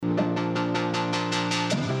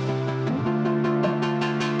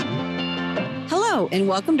and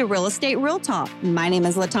welcome to Real Estate Real Talk. My name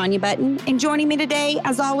is LaTanya Button, and joining me today,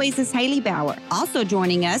 as always, is Haley Bauer. Also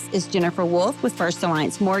joining us is Jennifer Wolf with First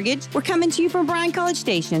Alliance Mortgage. We're coming to you from Bryan College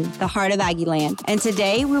Station, the heart of Aggieland, and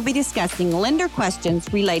today we'll be discussing lender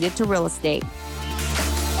questions related to real estate.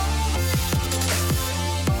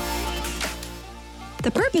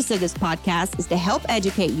 The purpose of this podcast is to help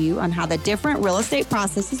educate you on how the different real estate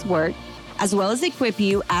processes work, as well as equip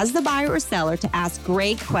you as the buyer or seller to ask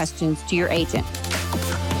great questions to your agent.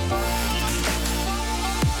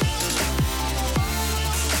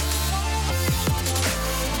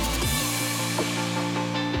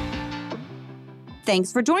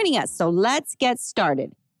 Thanks for joining us. So let's get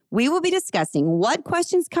started. We will be discussing what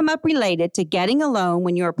questions come up related to getting a loan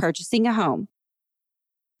when you are purchasing a home.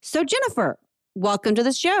 So Jennifer, welcome to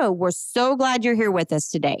the show. We're so glad you're here with us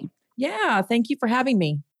today. Yeah, thank you for having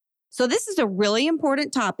me. So this is a really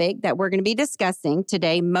important topic that we're going to be discussing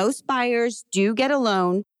today. Most buyers do get a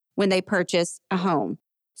loan when they purchase a home.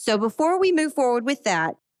 So before we move forward with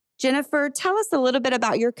that, Jennifer, tell us a little bit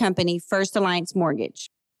about your company, First Alliance Mortgage.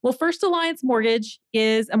 Well, First Alliance Mortgage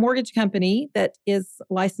is a mortgage company that is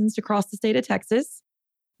licensed across the state of Texas.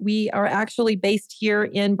 We are actually based here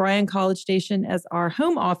in Bryan College Station as our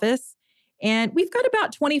home office, and we've got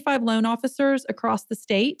about 25 loan officers across the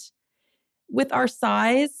state. With our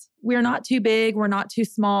size, we're not too big, we're not too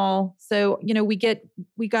small. So,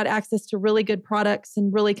 we got access to really good products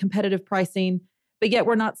and really competitive pricing, but yet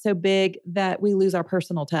we're not so big that we lose our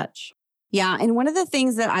personal touch. Yeah. And one of the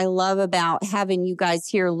things that I love about having you guys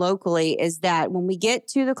here locally is that when we get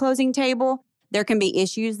to the closing table, there can be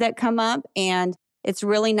issues that come up. And it's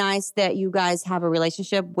really nice that you guys have a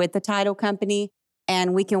relationship with the title company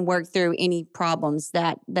and we can work through any problems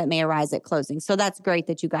that may arise at closing. So that's great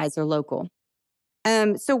that you guys are local.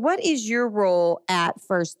 So what is your role at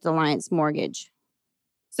First Alliance Mortgage?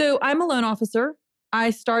 So I'm a loan officer.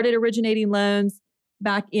 I started originating loans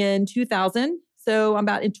back in 2000. So I'm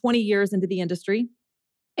about 20 years into the industry.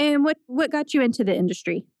 And what got you into the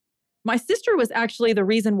industry? My sister was actually the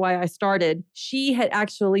reason why I started. She had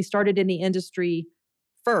actually started in the industry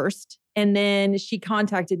first. And then she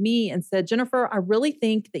contacted me and said, Jennifer, I really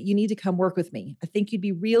think that you need to come work with me. I think you'd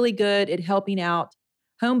be really good at helping out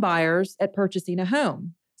home buyers at purchasing a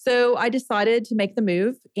home. So I decided to make the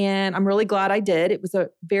move, and I'm really glad I did. It was a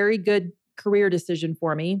very good career decision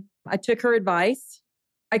for me. I took her advice.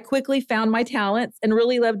 I quickly found my talents and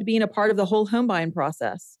really loved being a part of the whole home buying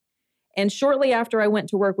process. And shortly after I went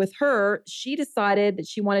to work with her, she decided that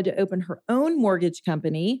she wanted to open her own mortgage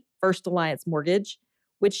company, First Alliance Mortgage,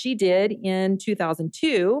 which she did in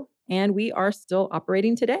 2002. And we are still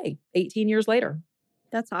operating today, 18 years later.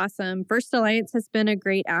 That's awesome. First Alliance has been a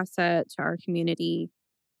great asset to our community.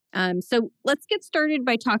 So let's get started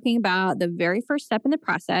by talking about the very first step in the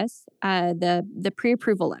process, the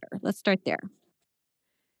pre-approval letter. Let's start there.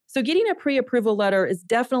 So getting a pre-approval letter is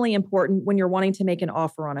definitely important when you're wanting to make an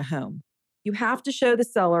offer on a home. You have to show the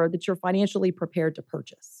seller that you're financially prepared to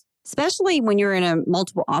purchase. Especially when you're in a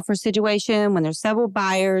multiple offer situation, when there's several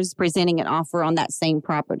buyers presenting an offer on that same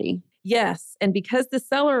property. Yes, and because the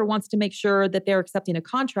seller wants to make sure that they're accepting a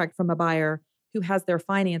contract from a buyer who has their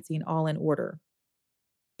financing all in order.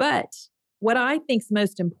 But what I think is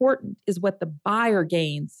most important is what the buyer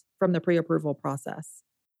gains from the pre-approval process.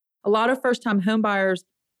 A lot of first-time home buyers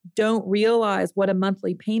don't realize what a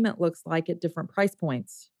monthly payment looks like at different price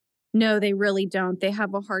points. No, they really don't. They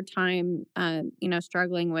have a hard time,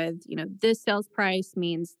 struggling with, this sales price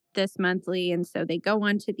means this monthly. And so they go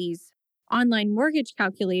onto these online mortgage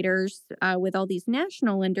calculators with all these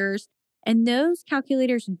national lenders, and those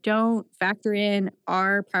calculators don't factor in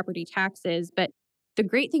our property taxes. But the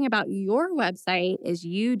great thing about your website is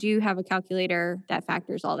you do have a calculator that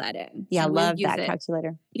factors all that in. Yeah, I So love that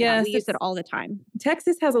calculator. Yeah, we use it all the time.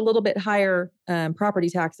 Texas has a little bit higher property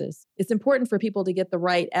taxes. It's important for people to get the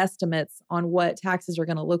right estimates on what taxes are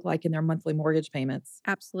going to look like in their monthly mortgage payments.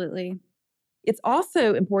 Absolutely. It's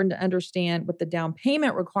also important to understand what the down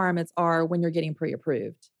payment requirements are when you're getting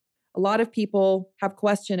pre-approved. A lot of people have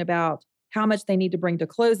question about how much they need to bring to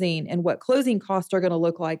closing and what closing costs are going to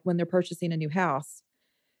look like when they're purchasing a new house.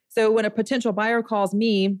 So when a potential buyer calls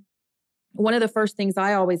me, one of the first things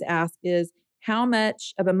I always ask is, how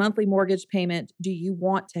much of a monthly mortgage payment do you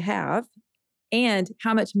want to have? And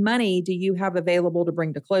how much money do you have available to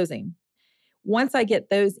bring to closing? Once I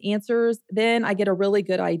get those answers, then I get a really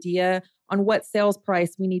good idea on what sales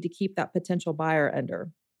price we need to keep that potential buyer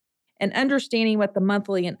under. And understanding what the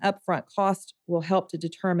monthly and upfront cost will help to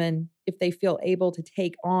determine if they feel able to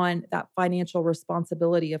take on that financial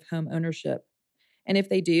responsibility of home ownership. And if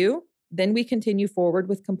they do, then we continue forward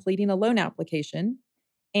with completing a loan application.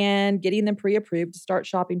 and getting them pre-approved to start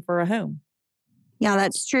shopping for a home. Yeah,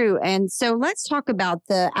 that's true. And so let's talk about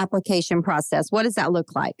the application process. What does that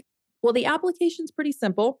look like? Well, the application's pretty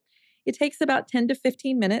simple. It takes about 10 to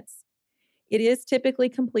 15 minutes. It is typically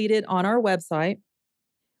completed on our website.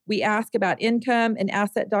 We ask about income and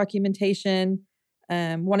asset documentation,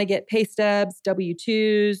 want to get pay stubs,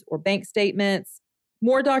 W-2s, or bank statements.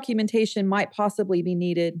 More documentation might possibly be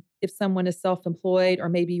needed if someone is self-employed or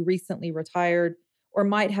maybe recently retired or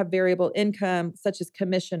might have variable income such as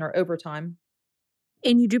commission or overtime.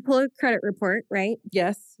 And you do pull a credit report, right?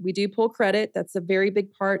 Yes, we do pull credit. That's a very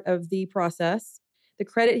big part of the process. The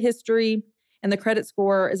credit history and the credit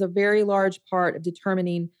score is a very large part of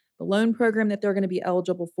determining the loan program that they're going to be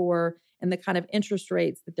eligible for and the kind of interest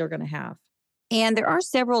rates that they're going to have. And there are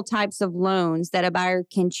several types of loans that a buyer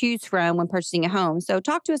can choose from when purchasing a home. So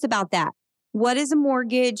talk to us about that. What is a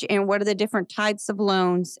mortgage and what are the different types of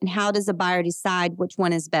loans and how does a buyer decide which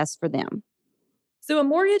one is best for them? So a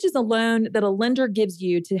mortgage is a loan that a lender gives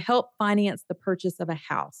you to help finance the purchase of a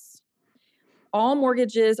house. All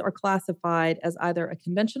mortgages are classified as either a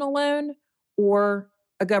conventional loan or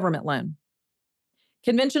a government loan.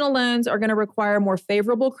 Conventional loans are going to require more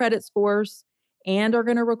favorable credit scores and are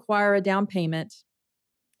going to require a down payment.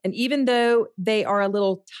 And even though they are a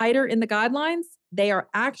little tighter in the guidelines, they are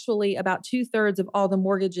actually about 2/3 of all the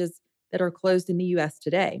mortgages that are closed in the U.S.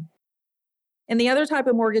 today. And the other type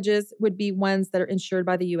of mortgages would be ones that are insured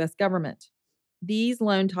by the U.S. government. These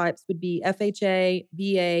loan types would be FHA,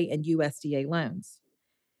 VA, and USDA loans.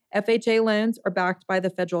 FHA loans are backed by the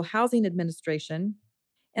Federal Housing Administration,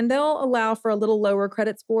 and they'll allow for a little lower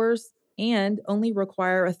credit scores and only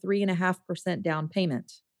require a 3.5% down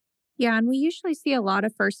payment. Yeah, and we usually see a lot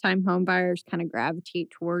of first-time home buyers kind of gravitate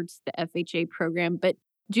towards the FHA program, but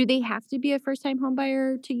do they have to be a first-time home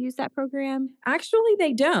buyer to use that program? Actually,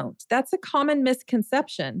 they don't. That's a common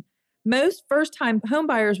misconception. Most first-time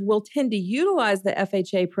homebuyers will tend to utilize the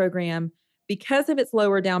FHA program because of its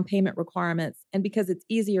lower down payment requirements and because it's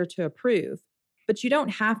easier to approve. But you don't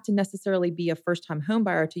have to necessarily be a first-time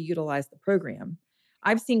homebuyer to utilize the program.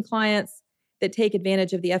 I've seen clients that take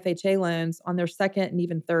advantage of the FHA loans on their second and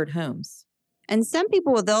even third homes. And some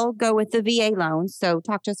people, they'll go with the VA loans. So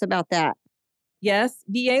talk to us about that. Yes,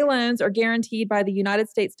 VA loans are guaranteed by the United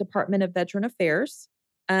States Department of Veteran Affairs.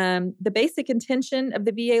 The basic intention of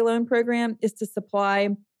the VA loan program is to supply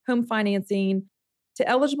home financing to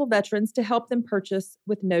eligible veterans to help them purchase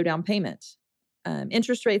with no down payment.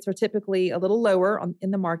 Interest rates are typically a little lower in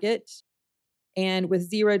the market, and with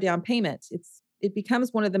zero down payment, it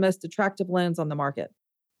becomes one of the most attractive loans on the market.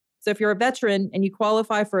 So if you're a veteran and you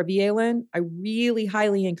qualify for a VA loan, I really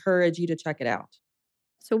highly encourage you to check it out.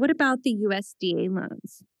 So what about the USDA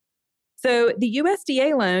loans? So the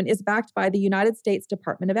USDA loan is backed by the United States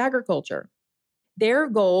Department of Agriculture. Their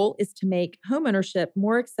goal is to make homeownership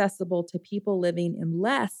more accessible to people living in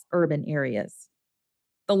less urban areas.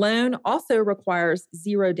 The loan also requires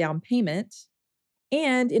zero down payment.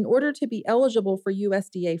 And in order to be eligible for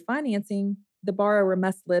USDA financing, the borrower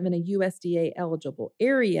must live in a USDA eligible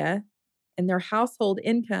area, and their household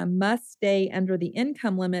income must stay under the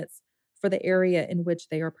income limits for the area in which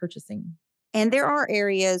they are purchasing. And there are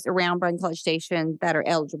areas around Bryan College Station that are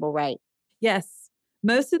eligible, right? Yes,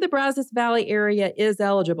 most of the Brazos Valley area is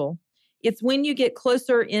eligible. It's when you get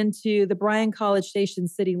closer into the Bryan College Station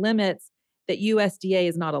city limits that USDA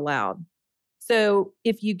is not allowed. So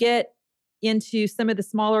if you get into some of the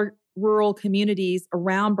smaller rural communities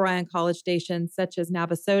around Bryan College Station, such as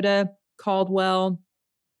Navasota, Caldwell,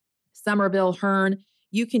 Somerville, Hearn,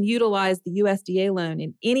 you can utilize the USDA loan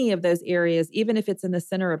in any of those areas, even if it's in the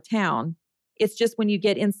center of town. It's just when you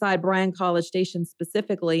get inside Bryan College Station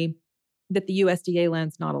specifically that the USDA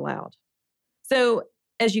loan's not allowed. So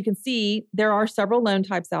as you can see, there are several loan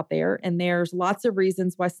types out there, and there's lots of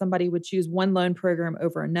reasons why somebody would choose one loan program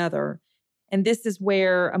over another. And this is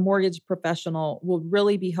where a mortgage professional will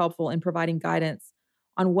really be helpful in providing guidance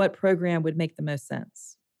on what program would make the most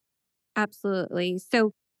sense. Absolutely.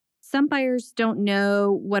 So some buyers don't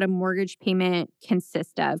know what a mortgage payment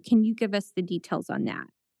consists of. Can you give us the details on that?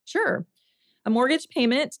 Sure. A mortgage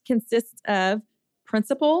payment consists of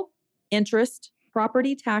principal, interest,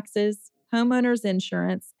 property taxes, homeowner's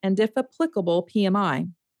insurance, and if applicable,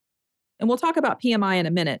 PMI. And we'll talk about PMI in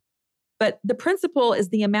a minute. But the principal is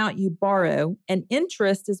the amount you borrow, and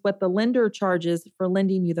interest is what the lender charges for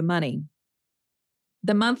lending you the money.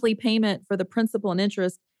 The monthly payment for the principal and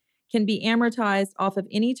interest can be amortized off of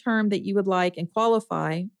any term that you would like and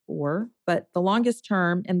qualify for, but the longest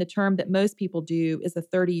term and the term that most people do is a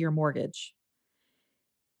 30-year mortgage.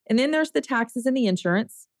 And then there's the taxes and the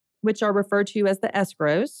insurance, which are referred to as the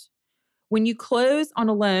escrows, When you close on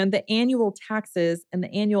a loan, the annual taxes and the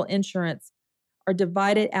annual insurance are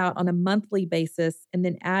divided out on a monthly basis and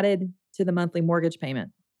then added to the monthly mortgage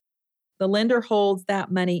payment. The lender holds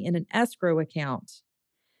that money in an escrow account.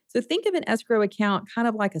 So think of an escrow account kind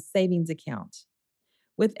of like a savings account.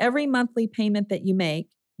 With every monthly payment that you make,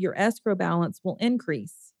 your escrow balance will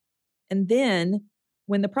increase. And then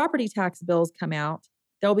when the property tax bills come out,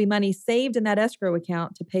 there'll be money saved in that escrow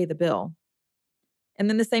account to pay the bill. And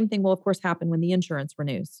then the same thing will, of course, happen when the insurance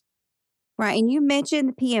renews. Right. And you mentioned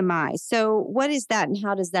the PMI. So what is that and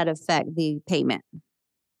how does that affect the payment?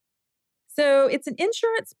 So it's an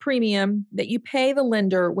insurance premium that you pay the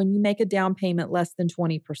lender when you make a down payment less than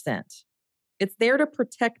 20%. It's there to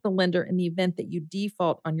protect the lender in the event that you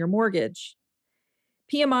default on your mortgage.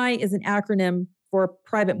 PMI is an acronym for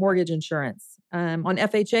private mortgage insurance. On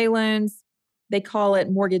FHA loans, they call it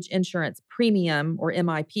mortgage insurance premium or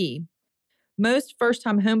MIP. Most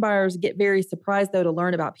first-time homebuyers get very surprised, though, to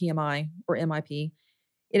learn about PMI or MIP.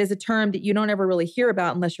 It is a term that you don't ever really hear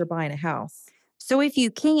about unless you're buying a house. So if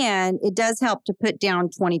you can, it does help to put down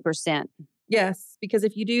 20%. Yes, because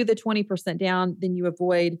if you do the 20% down, then you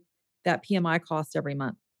avoid that PMI cost every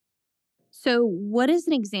month. So what is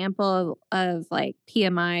an example of like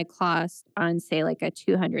PMI cost on, say, like a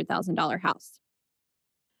 $200,000 house?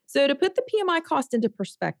 So to put the PMI cost into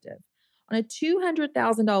perspective, on a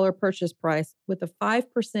 $200,000 purchase price with a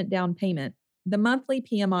 5% down payment, the monthly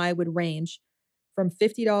PMI would range from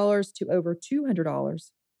 $50 to over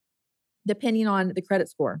 $200, depending on the credit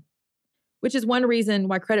score, which is one reason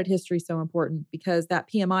why credit history is so important, because that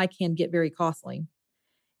PMI can get very costly.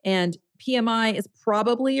 And PMI is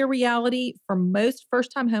probably a reality for most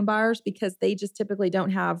first-time homebuyers because they just typically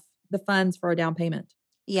don't have the funds for a down payment.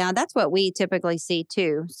 Yeah, that's what we typically see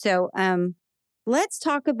too. So let's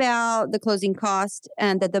talk about the closing cost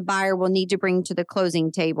that the buyer will need to bring to the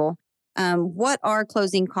closing table. What are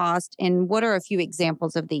closing costs and what are a few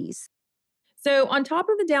examples of these? So on top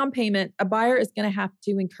of the down payment, a buyer is going to have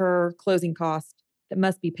to incur closing costs that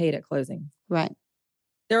must be paid at closing. Right.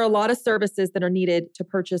 There are a lot of services that are needed to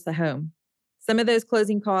purchase a home. Some of those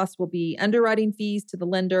closing costs will be underwriting fees to the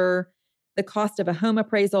lender, the cost of a home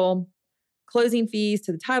appraisal, closing fees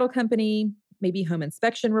to the title company, maybe home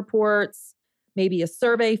inspection reports, maybe a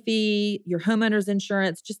survey fee, your homeowner's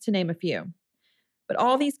insurance, just to name a few. But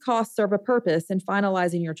all these costs serve a purpose in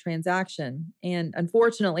finalizing your transaction. And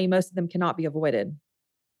unfortunately, most of them cannot be avoided.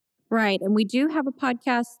 Right. And we do have a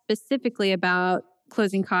podcast specifically about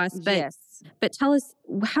closing costs. But tell us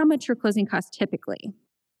how much your closing costs typically.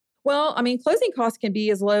 Well, I mean, closing costs can be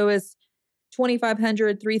as low as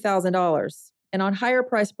 $2,500, $3,000. And on higher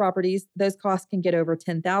price properties, those costs can get over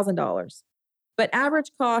 $10,000. But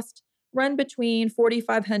average costs run between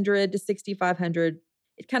 $4,500 to $6,500.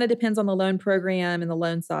 It kind of depends on the loan program and the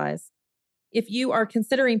loan size. If you are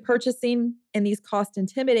considering purchasing and these costs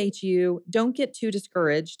intimidate you, don't get too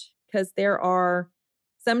discouraged because there are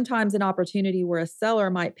sometimes an opportunity where a seller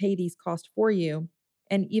might pay these costs for you.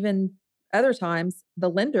 And even other times, the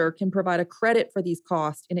lender can provide a credit for these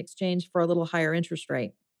costs in exchange for a little higher interest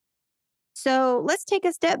rate. So let's take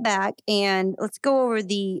a step back and let's go over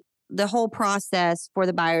the whole process for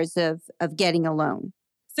the buyers of getting a loan.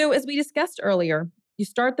 So as we discussed earlier, you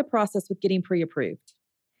start the process with getting pre-approved.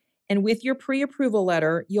 And with your pre-approval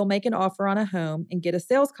letter, you'll make an offer on a home and get a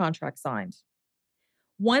sales contract signed.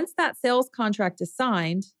 Once that sales contract is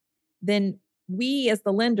signed, then we as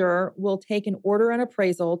the lender will take an order and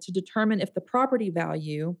appraisal to determine if the property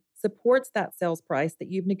value supports that sales price that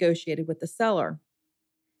you've negotiated with the seller.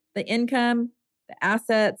 The income, the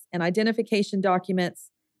assets, and identification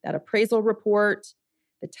documents, that appraisal report,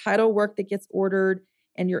 the title work that gets ordered,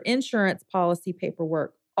 and your insurance policy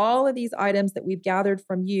paperwork, all of these items that we've gathered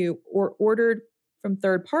from you or ordered from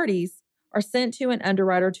third parties are sent to an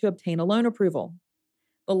underwriter to obtain a loan approval.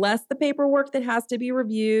 The less the paperwork that has to be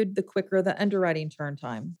reviewed, the quicker the underwriting turn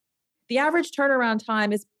time. The average turnaround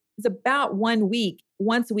time is about 1 week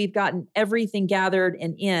once we've gotten everything gathered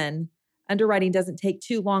and in. Underwriting doesn't take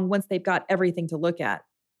too long once they've got everything to look at.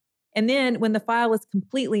 And then when the file is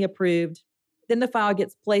completely approved, then the file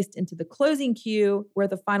gets placed into the closing queue where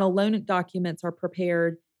the final loan documents are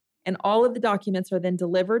prepared. And all of the documents are then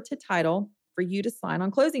delivered to title for you to sign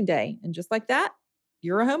on closing day. And just like that,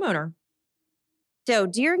 you're a homeowner. So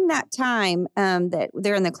during that time that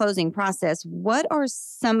they're in the closing process, what are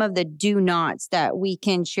some of the do nots that we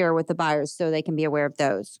can share with the buyers so they can be aware of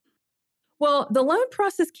those? Well, the loan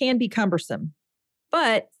process can be cumbersome,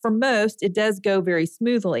 but for most, it does go very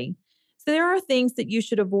smoothly. So there are things that you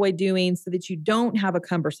should avoid doing so that you don't have a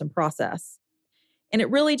cumbersome process. And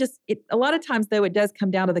it really a lot of times, though, it does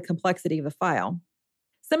come down to the complexity of the file.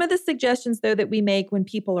 Some of the suggestions, though, that we make when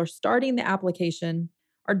people are starting the application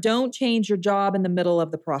are don't change your job in the middle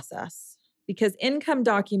of the process, because income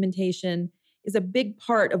documentation is a big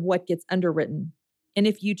part of what gets underwritten. And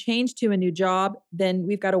if you change to a new job, then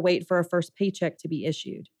we've got to wait for our first paycheck to be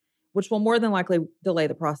issued, which will more than likely delay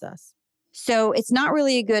the process. So it's not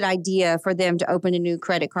really a good idea for them to open a new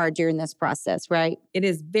credit card during this process, right? It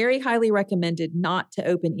is very highly recommended not to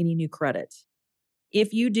open any new credit.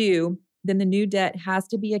 If you do, then the new debt has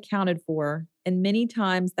to be accounted for, and many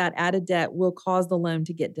times that added debt will cause the loan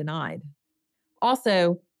to get denied.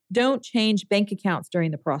 Also, don't change bank accounts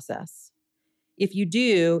during the process. If you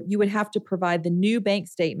do, you would have to provide the new bank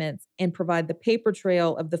statements and provide the paper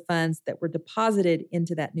trail of the funds that were deposited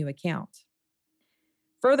into that new account.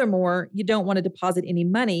 Furthermore, you don't want to deposit any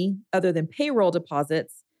money other than payroll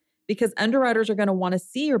deposits, because underwriters are going to want to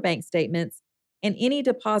see your bank statements, and any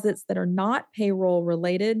deposits that are not payroll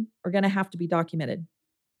related are going to have to be documented.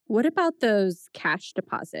 What about those cash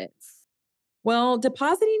deposits? Well,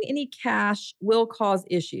 depositing any cash will cause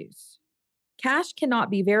issues. Cash cannot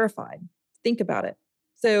be verified. Think about it.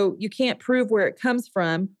 So you can't prove where it comes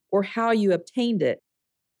from or how you obtained it.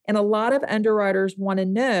 And a lot of underwriters want to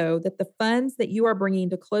know that the funds that you are bringing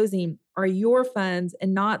to closing are your funds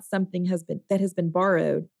and not something that has been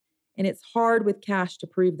borrowed. And it's hard with cash to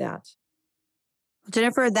prove that.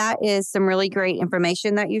 Jennifer, that is some really great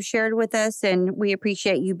information that you've shared with us, and we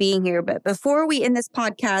appreciate you being here. But before we end this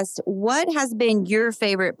podcast, what has been your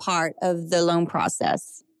favorite part of the loan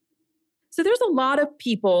process? So there's a lot of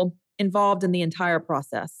people involved in the entire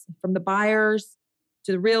process, from the buyers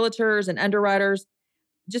to the realtors and underwriters,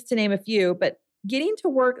 just to name a few. But getting to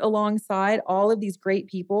work alongside all of these great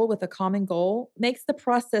people with a common goal makes the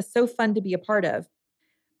process so fun to be a part of.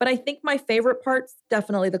 But I think my favorite part's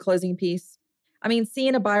definitely the closing piece. I mean,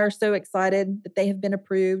 seeing a buyer so excited that they have been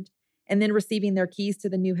approved and then receiving their keys to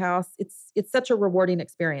the new house, it's such a rewarding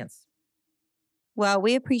experience. Well,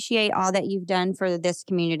 we appreciate all that you've done for this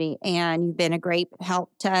community, and you've been a great help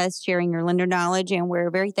to us sharing your lender knowledge, and we're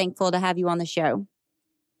very thankful to have you on the show.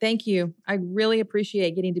 Thank you. I really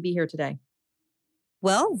appreciate getting to be here today.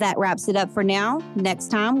 Well, that wraps it up for now. Next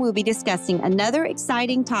time, we'll be discussing another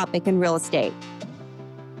exciting topic in real estate.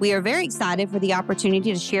 We are very excited for the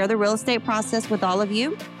opportunity to share the real estate process with all of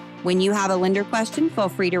you. When you have a lender question, feel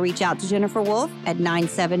free to reach out to Jennifer Wolf at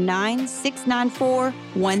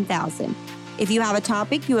 979-694-1000. If you have a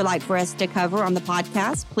topic you would like for us to cover on the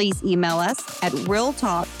podcast, please email us at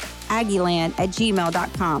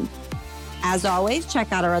realtalkaggieland@gmail.com. As always,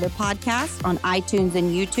 check out our other podcasts on iTunes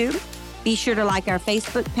and YouTube. Be sure to like our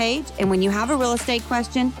Facebook page, and when you have a real estate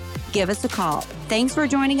question, give us a call. Thanks for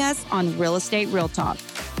joining us on Real Estate Real Talk.